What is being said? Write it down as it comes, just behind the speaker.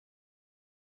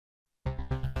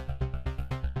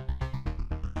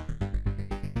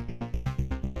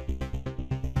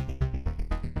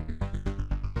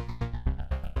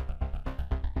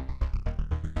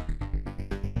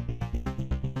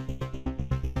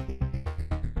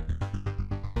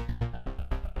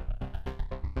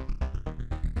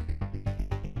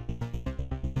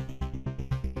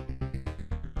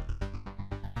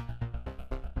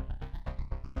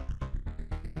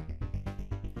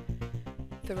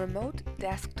The Remote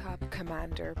Desktop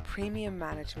Commander Premium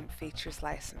Management Features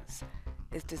license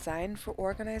is designed for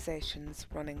organizations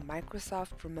running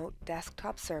Microsoft Remote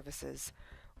Desktop Services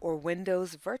or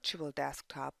Windows Virtual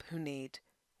Desktop who need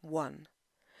 1.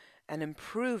 An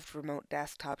improved remote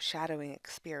desktop shadowing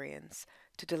experience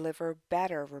to deliver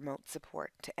better remote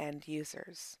support to end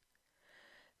users.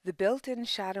 The built-in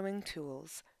shadowing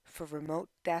tools for remote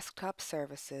desktop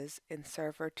services in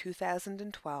Server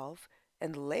 2012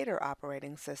 and later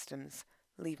operating systems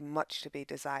leave much to be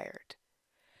desired.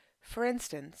 For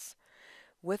instance,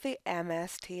 with the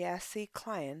MSTSC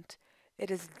client,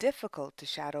 it is difficult to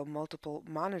shadow multiple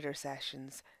monitor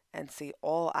sessions and see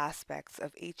all aspects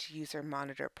of each user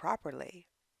monitor properly.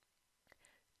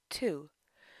 2.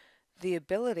 The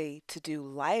ability to do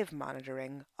live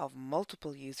monitoring of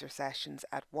multiple user sessions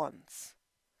at once.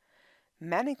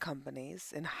 Many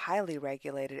companies in highly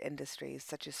regulated industries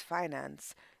such as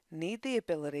finance need the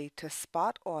ability to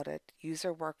spot audit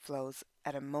user workflows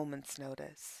at a moment's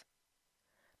notice.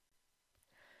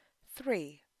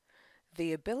 3.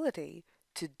 The ability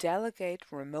to delegate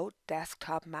remote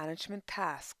desktop management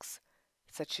tasks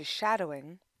such as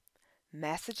shadowing,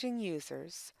 messaging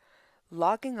users,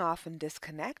 logging off and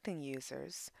disconnecting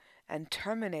users, and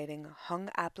terminating hung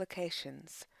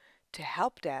applications to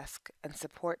help desk and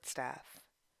support staff.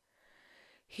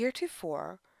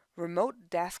 Heretofore, remote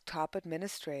desktop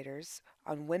administrators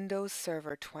on Windows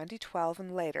Server 2012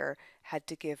 and later had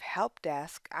to give help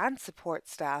desk and support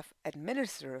staff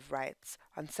administrative rights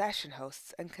on session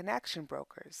hosts and connection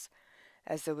brokers,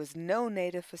 as there was no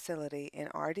native facility in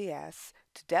RDS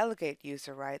to delegate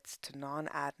user rights to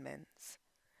non-admins.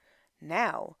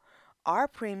 Now, our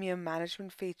premium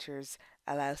management features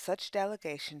allow such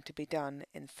delegation to be done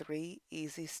in 3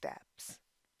 easy steps.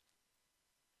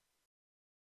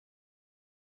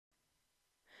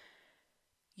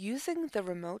 Using the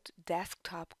Remote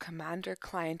Desktop Commander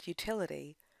Client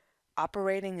utility,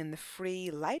 operating in the free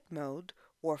Light mode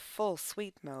or Full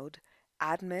Suite mode,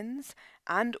 admins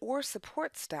and/or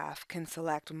support staff can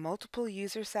select multiple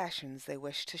user sessions they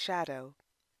wish to shadow.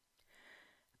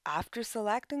 After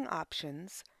selecting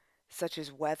options, such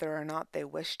as whether or not they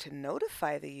wish to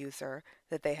notify the user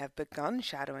that they have begun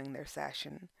shadowing their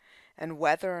session, and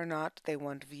whether or not they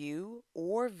want view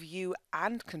or view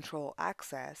and control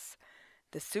access,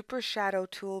 the Super Shadow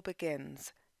tool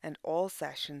begins and all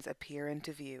sessions appear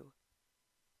into view.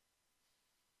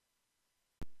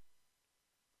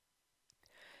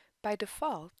 By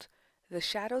default, the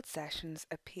shadowed sessions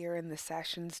appear in the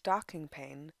Sessions docking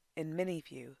pane in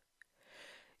MiniView.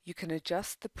 You can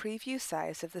adjust the preview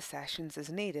size of the sessions as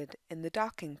needed in the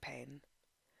docking pane.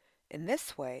 In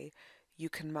this way, you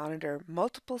can monitor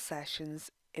multiple sessions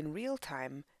in real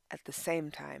time at the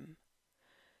same time.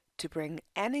 To bring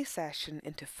any session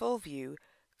into full view,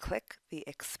 click the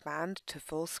Expand to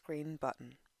Full Screen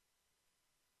button.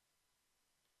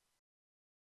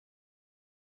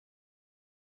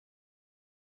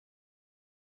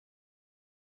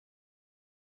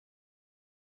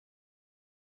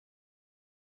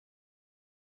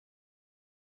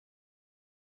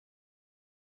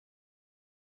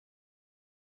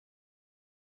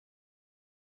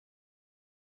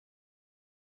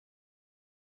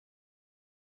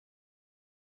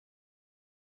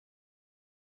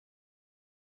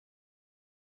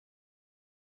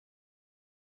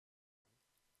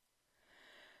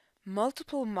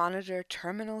 Multiple monitor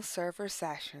terminal server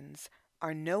sessions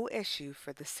are no issue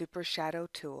for the Super Shadow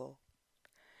tool.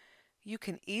 You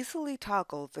can easily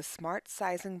toggle the Smart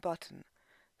Sizing button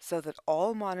so that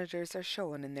all monitors are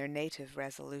shown in their native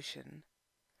resolution.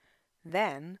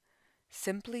 Then,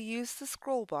 simply use the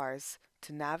scroll bars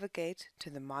to navigate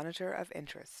to the monitor of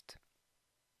interest.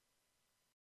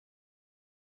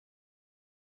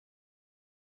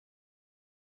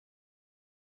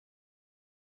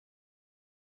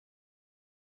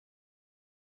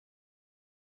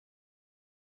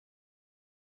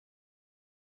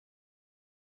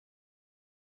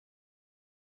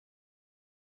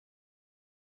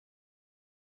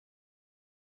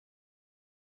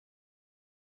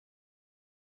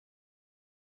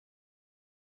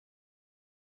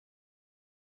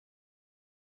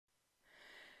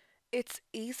 It's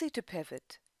easy to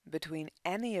pivot between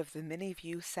any of the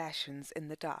MiniView sessions in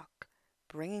the dock,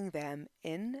 bringing them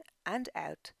in and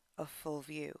out of full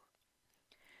view.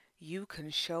 You can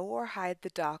show or hide the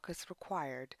dock as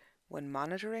required when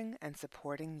monitoring and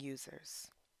supporting users.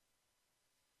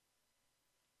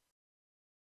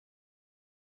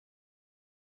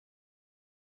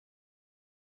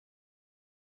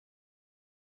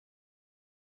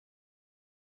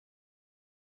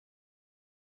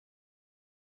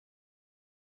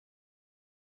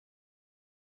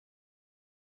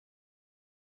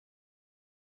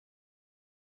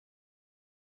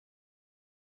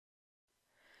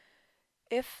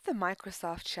 If the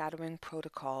Microsoft Shadowing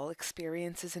Protocol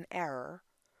experiences an error,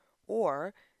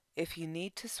 or if you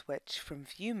need to switch from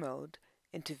View mode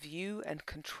into View and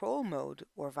Control mode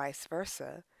or vice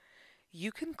versa,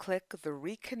 you can click the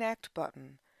Reconnect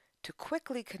button to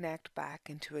quickly connect back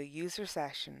into a user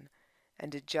session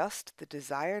and adjust the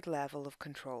desired level of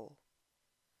control.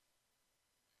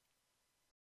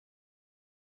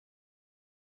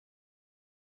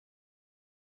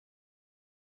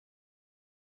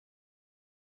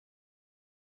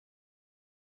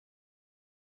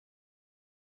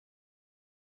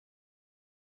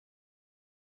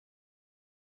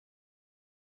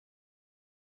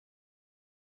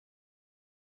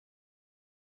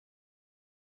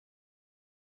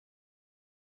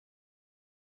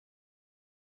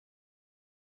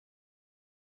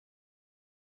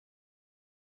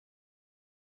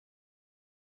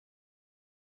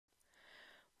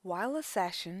 While a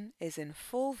session is in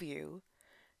full view,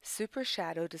 Super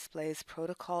Shadow displays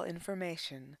protocol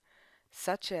information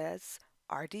such as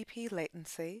RDP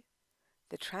latency,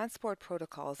 the transport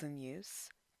protocols in use,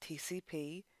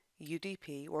 TCP,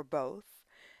 UDP, or both,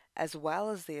 as well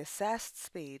as the assessed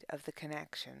speed of the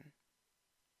connection.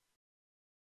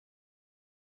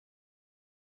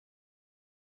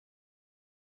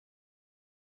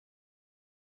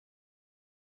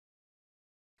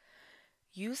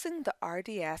 Using the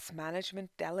RDS Management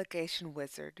Delegation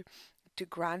Wizard to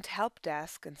grant help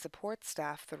desk and support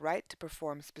staff the right to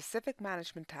perform specific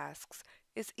management tasks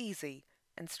is easy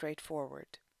and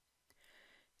straightforward.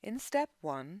 In step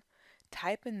 1,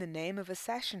 type in the name of a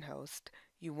session host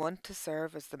you want to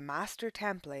serve as the master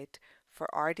template for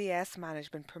RDS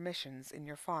management permissions in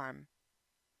your farm.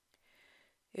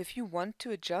 If you want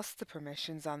to adjust the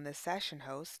permissions on this session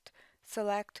host,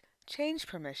 select Change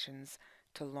Permissions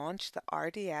to launch the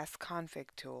RDS config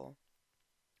tool.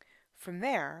 From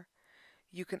there,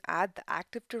 you can add the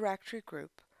Active Directory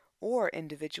group or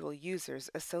individual users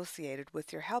associated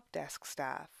with your help desk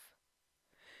staff.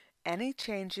 Any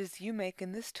changes you make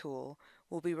in this tool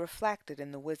will be reflected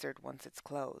in the wizard once it's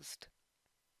closed.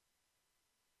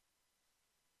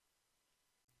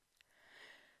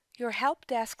 Your help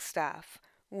desk staff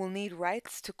will need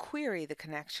rights to query the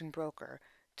connection broker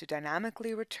to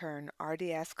dynamically return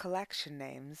RDS collection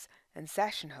names and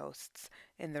session hosts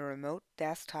in the remote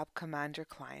desktop commander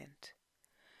client.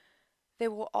 They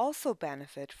will also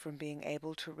benefit from being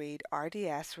able to read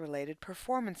RDS-related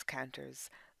performance counters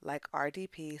like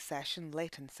RDP session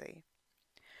latency.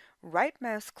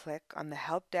 Right-mouse-click on the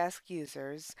help desk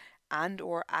users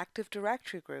and/or Active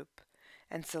Directory group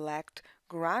and select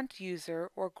Grant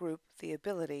User or Group the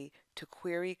ability to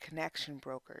query connection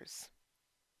brokers.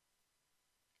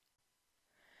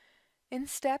 In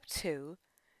step 2,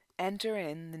 enter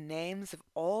in the names of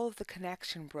all of the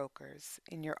connection brokers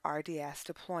in your RDS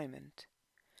deployment.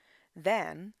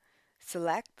 Then,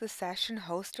 select the session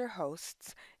host or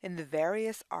hosts in the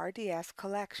various RDS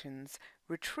collections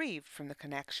retrieved from the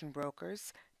connection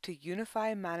brokers to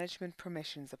unify management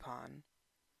permissions upon.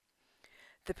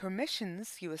 The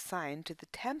permissions you assign to the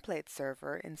template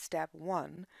server in step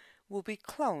 1 will be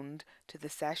cloned to the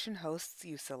session hosts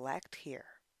you select here.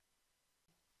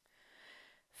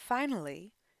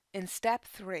 Finally, in step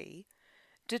 3,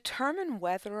 determine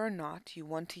whether or not you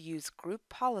want to use group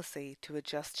policy to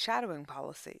adjust shadowing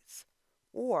policies,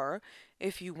 or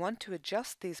if you want to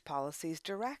adjust these policies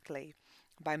directly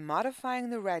by modifying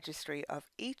the registry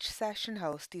of each session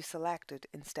host you selected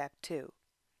in step 2.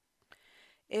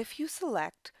 If you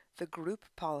select the Group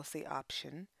Policy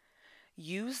option,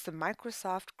 use the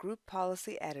Microsoft Group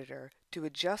Policy Editor to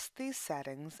adjust these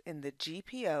settings in the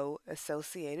GPO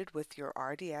associated with your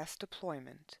RDS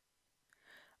deployment.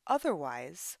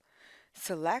 Otherwise,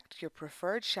 select your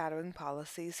preferred shadowing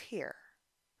policies here.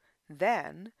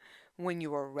 Then, when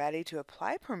you are ready to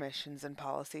apply permissions and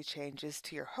policy changes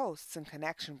to your hosts and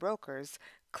connection brokers,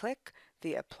 click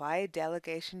the Apply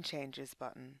Delegation Changes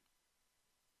button.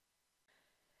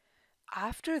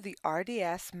 After the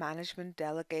RDS Management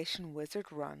Delegation Wizard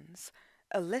runs,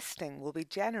 a listing will be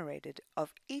generated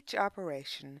of each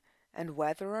operation and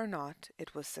whether or not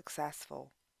it was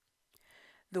successful.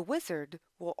 The wizard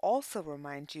will also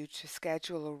remind you to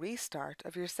schedule a restart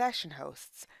of your session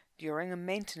hosts during a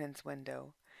maintenance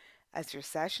window, as your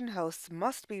session hosts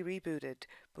must be rebooted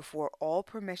before all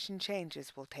permission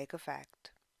changes will take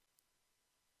effect.